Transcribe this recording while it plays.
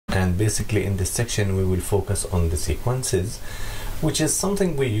And basically in this section we will focus on the sequences, which is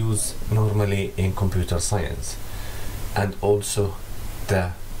something we use normally in computer science, and also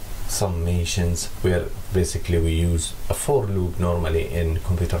the summations, where basically we use a for loop normally in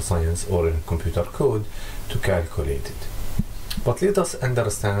computer science or in computer code to calculate it. But let us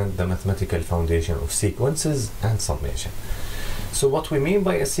understand the mathematical foundation of sequences and summation. So what we mean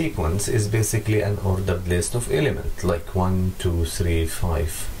by a sequence is basically an ordered list of elements like 1, 2, 3,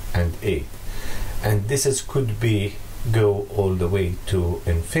 5 and 8, and this could be go all the way to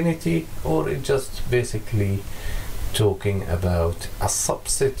infinity, or it just basically talking about a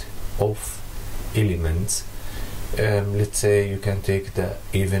subset of elements. Let's say you can take the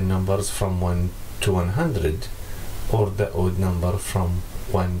even numbers from 1 to 100 or the odd number from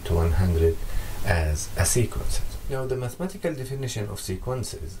 1 to 100 as a sequence. Now, the mathematical definition of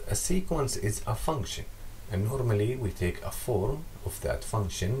sequences: a sequence is a function, and normally we take a form of that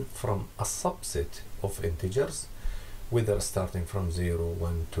function from a subset of integers, whether starting from 0,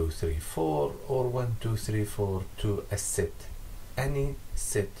 1, 2, 3, 4 or 1, 2, 3, 4 to a set, any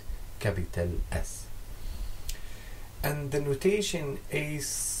set capital S. And the notation A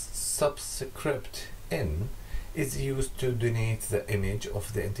subscript n is used to denote the image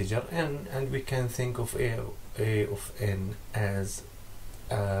of the integer n, and we can think of A of n as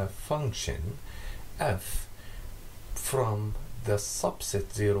a function f from the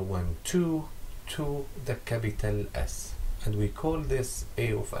subset 0, 1, 2 to the capital S, and we call this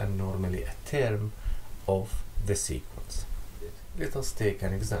A of n normally a term of the sequence. Let us take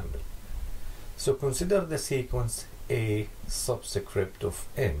an example. So consider the sequence A subscript of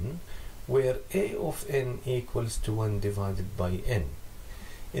n, where A of n equals to 1 divided by n.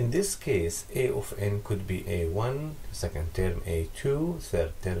 In this case, A of n could be A1, second term A2,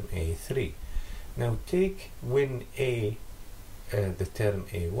 third term A3. Now take when the term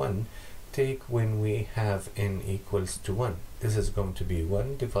A1, take when we have n equals to 1. This is going to be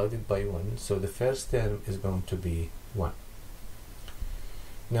 1 divided by 1, so the first term is going to be 1.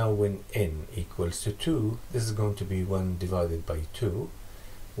 Now when n equals to 2, this is going to be 1 divided by 2.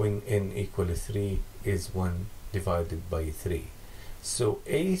 When n equals 3 is 1 divided by 3. So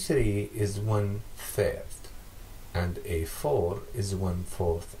A3 is 1/3 and A4 is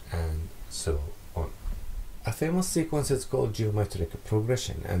 1/4, and so on. A famous sequence is called geometric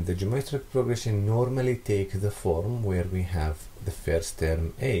progression, and the geometric progression normally take the form where we have the first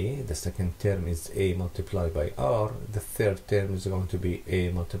term A, the second term is A multiplied by R, the third term is going to be A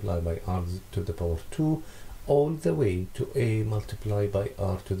multiplied by R to the power 2, all the way to A multiplied by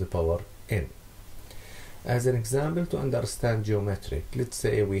R to the power n. As an example to understand geometric, let's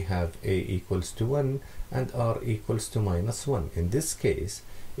say we have A equals to 1 and R equals to -1. In this case,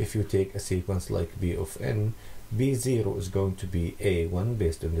 if you take a sequence like B of n, B0 is going to be A1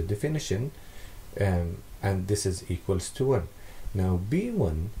 based on the definition, and this is equals to 1. Now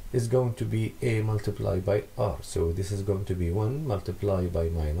B1 is going to be A multiplied by R, so this is going to be 1 multiplied by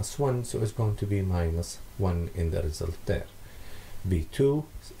 -1, so it's going to be -1 in the result there. B2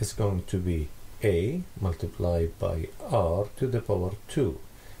 is going to be A multiplied by R to the power 2,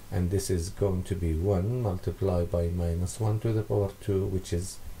 and this is going to be 1 multiplied by -1 to the power 2, which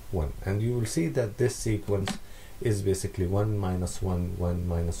is 1. And you will see that this sequence is basically 1 minus 1, 1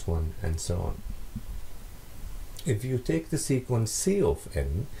 minus 1, and so on. If you take the sequence C of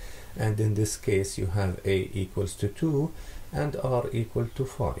n, and in this case you have A equals to 2 and R equal to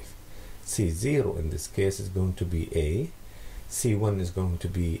 5. C0 in this case is going to be A, C1 is going to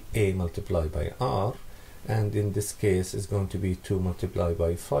be A multiplied by R, and in this case is going to be 2 multiplied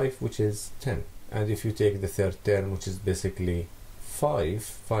by 5, which is 10. And if you take the third term, which is basically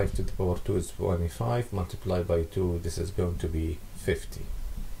 5 to the power 2 is 25, multiplied by 2, this is going to be 50.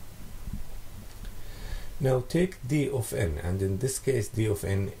 Now take D of n, and in this case D of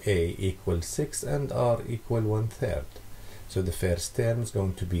n, A equals 6 and R equal 1/3. So the first term is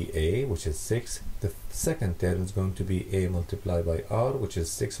going to be A, which is 6. The second term is going to be A multiplied by R, which is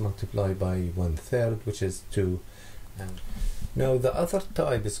 6 multiplied by 1/3, which is 2. And now the other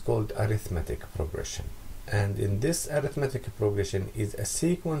type is called arithmetic progression. And in this arithmetic progression is a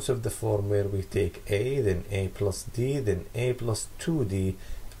sequence of the form where we take A, then A plus D, then A plus 2D,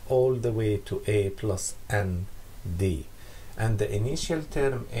 all the way to A plus ND. And the initial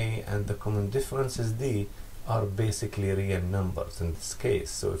term A and the common differences D are basically real numbers in this case.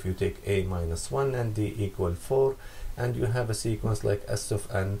 So if you take A minus 1 and D equal 4, and you have a sequence like S of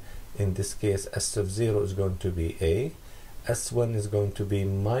n, in this case S of 0 is going to be A, S1 is going to be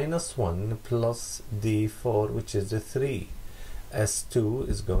minus 1 plus D4, which is a 3. S2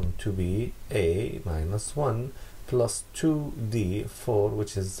 is going to be A minus 1 plus 2d, 4,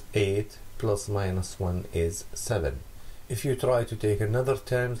 which is 8, plus minus 1 is 7. If you try to take another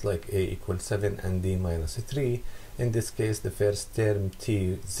terms like a equals 7 and d minus 3, in this case the first term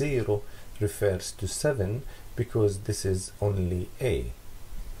t0 refers to 7 because this is only a.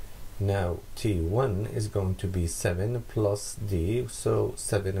 Now t1 is going to be 7 plus d, so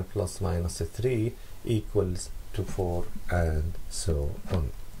 7 plus minus 3 equals to 4, and so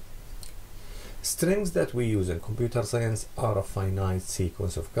on. Strings that we use in computer science are a finite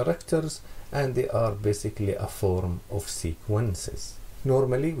sequence of characters, and they are basically a form of sequences.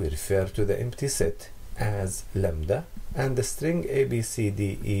 Normally we refer to the empty set as lambda, and the string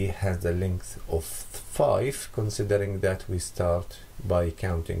ABCDE has a length of 5, considering that we start by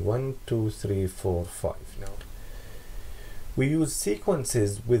counting 1, 2, 3, 4, 5. Now we use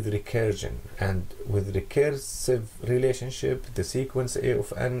sequences with recursion, and with recursive relationship, the sequence a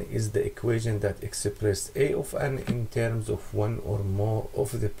of n is the equation that expresses a of n in terms of one or more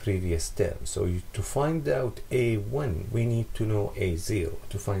of the previous term. So to find out a1, we need to know a0.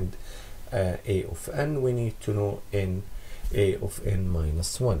 To find a of n, we need to know a of n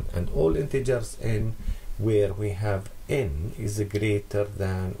minus 1, and all integers n where we have n is greater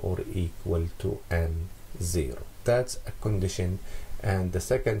than or equal to n0. That's a condition, and the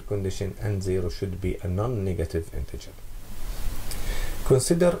second condition, n0 should be a non-negative integer.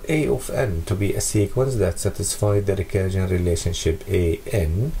 Consider a of n to be a sequence that satisfies the recursion relationship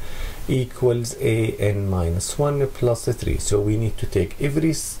an equals an minus 1 plus 3. So we need to take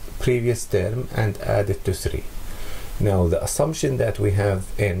every previous term and add it to 3. Now the assumption that we have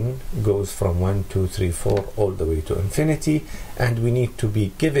n goes from 1, 2, 3, 4 all the way to infinity, and we need to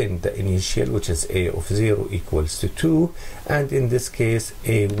be given the initial, which is a of 0 equals to 2, and in this case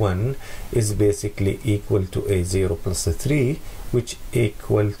a1 is basically equal to a0 plus a 3, which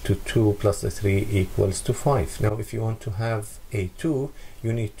equal to 2 plus a 3 equals to 5. Now if you want to have a2,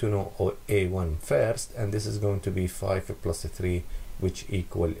 you need to know a1 first, and this is going to be 5 plus a 3, which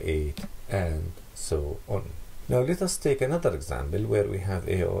equal 8, and so on. Now let us take another example where we have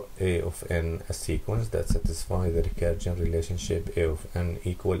a of n, a sequence that satisfies the recursion relationship a of n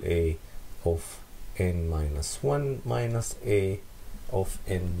equal a of n minus 1 minus a of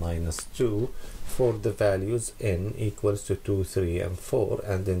n minus 2 for the values n equals to 2, 3, and 4,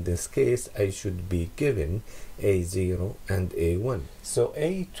 and in this case I should be given a0 and a1. So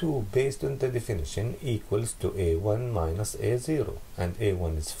a2 based on the definition equals to a1 minus a0, and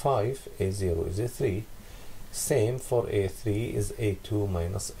a1 is 5, a0 is a 3. Same for a3 is a2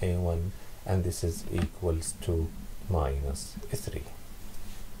 minus a1, and this is equals to minus 3.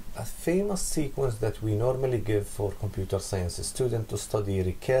 A famous sequence that we normally give for computer science students to study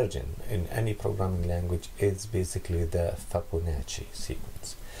recursion in any programming language is basically the Fibonacci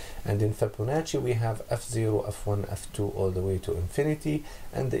sequence. And in Fibonacci we have f0, f1, f2 all the way to infinity,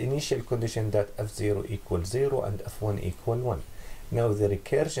 and the initial condition that f0 equals 0 and f1 equal 1. Now the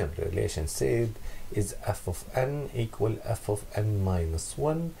recursion relation said is f of n equal f of n minus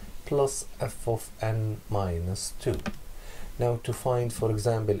 1 plus f of n minus 2. Now to find, for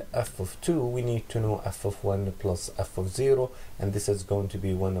example, f of 2, we need to know f of 1 plus f of 0, and this is going to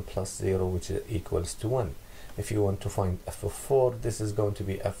be 1 plus 0, which equals to 1. If you want to find f of 4, this is going to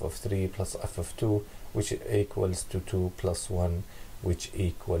be f of 3 plus f of 2, which equals to 2 plus 1, which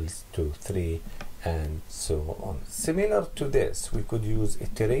equals to 3, and so on. Similar to this, we could use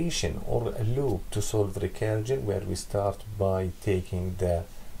iteration or a loop to solve recursion, where we start by taking the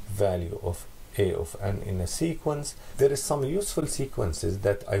value of a of n in a sequence. There is some useful sequences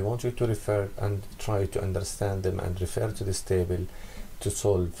that I want you to refer and try to understand them and refer to this table to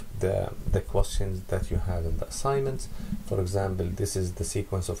solve the questions that you have in the assignments. For example, this is the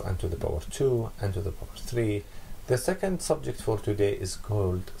sequence of n to the power 2, n to the power 3. The second subject for today is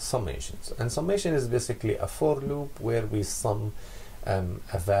called summations, and summation is basically a for loop where we sum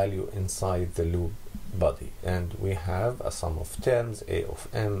a value inside the loop body, and we have a sum of terms a of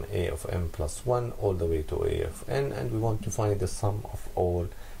m plus 1 all the way to a of n, and we want to find the sum of all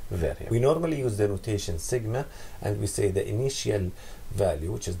variables. We normally use the notation sigma, and we say the initial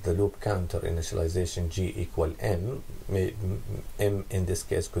value, which is the loop counter initialization g equal m. M in this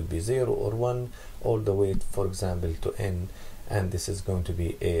case could be 0 or 1 all the way, for example, to n, and this is going to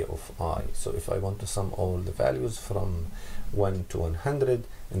be a of I. So if I want to sum all the values from 1 to 100,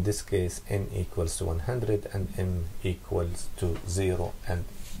 in this case n equals to 100 and m equals to 0, and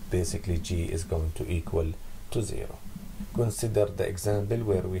basically g is going to equal to 0. Consider the example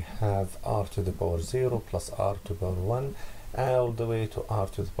where we have r to the power 0 plus r to the power 1 all the way to r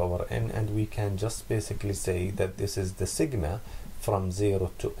to the power n, and we can just basically say that this is the sigma from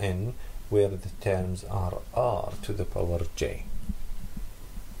 0 to n where the terms are r to the power j.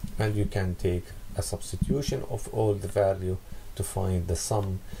 And you can take a substitution of all the value to find the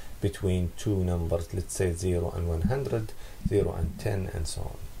sum between two numbers, let's say 0 and 100, 0 and 10, and so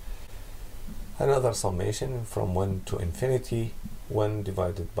on. Another summation from 1 to infinity, 1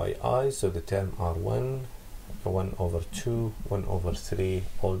 divided by I, so the term r1, 1 over 2, 1 over 3,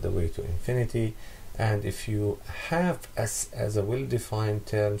 all the way to infinity. And if you have s as a well-defined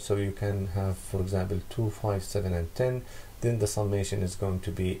term, so you can have, for example, 2, 5, 7, and 10, then the summation is going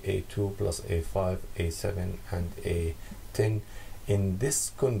to be a2 plus a5, a7, and a10. In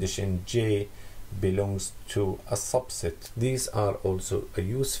this condition, j belongs to a subset. These are also a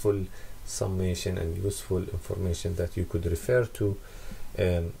useful summation and useful information that you could refer to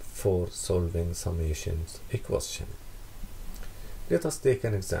for solving summations equation. Let us take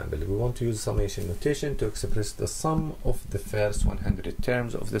an example. We want to use summation notation to express the sum of the first 100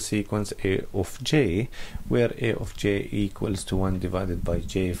 terms of the sequence a of j, where a of j equals to 1 divided by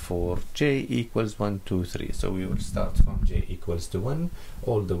j for j equals 1, 2, 3. So we will start from j equals to 1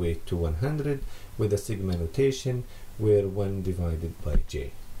 all the way to 100 with a sigma notation where 1 divided by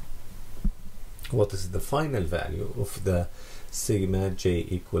j. What is the final value of the sigma j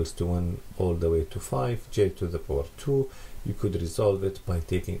equals to 1 all the way to 5, j to the power 2? You could resolve it by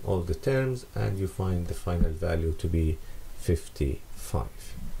taking all the terms, and you find the final value to be 55.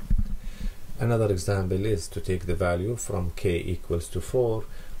 Another example is to take the value from k equals to 4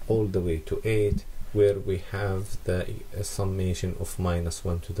 all the way to 8, where we have the summation of minus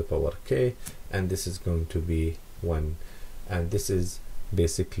 1 to the power k, and this is going to be 1. And this is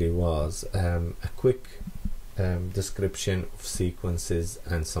basically was a quick description of sequences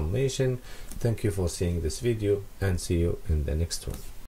and summation. Thank you for seeing this video, and see you in the next one.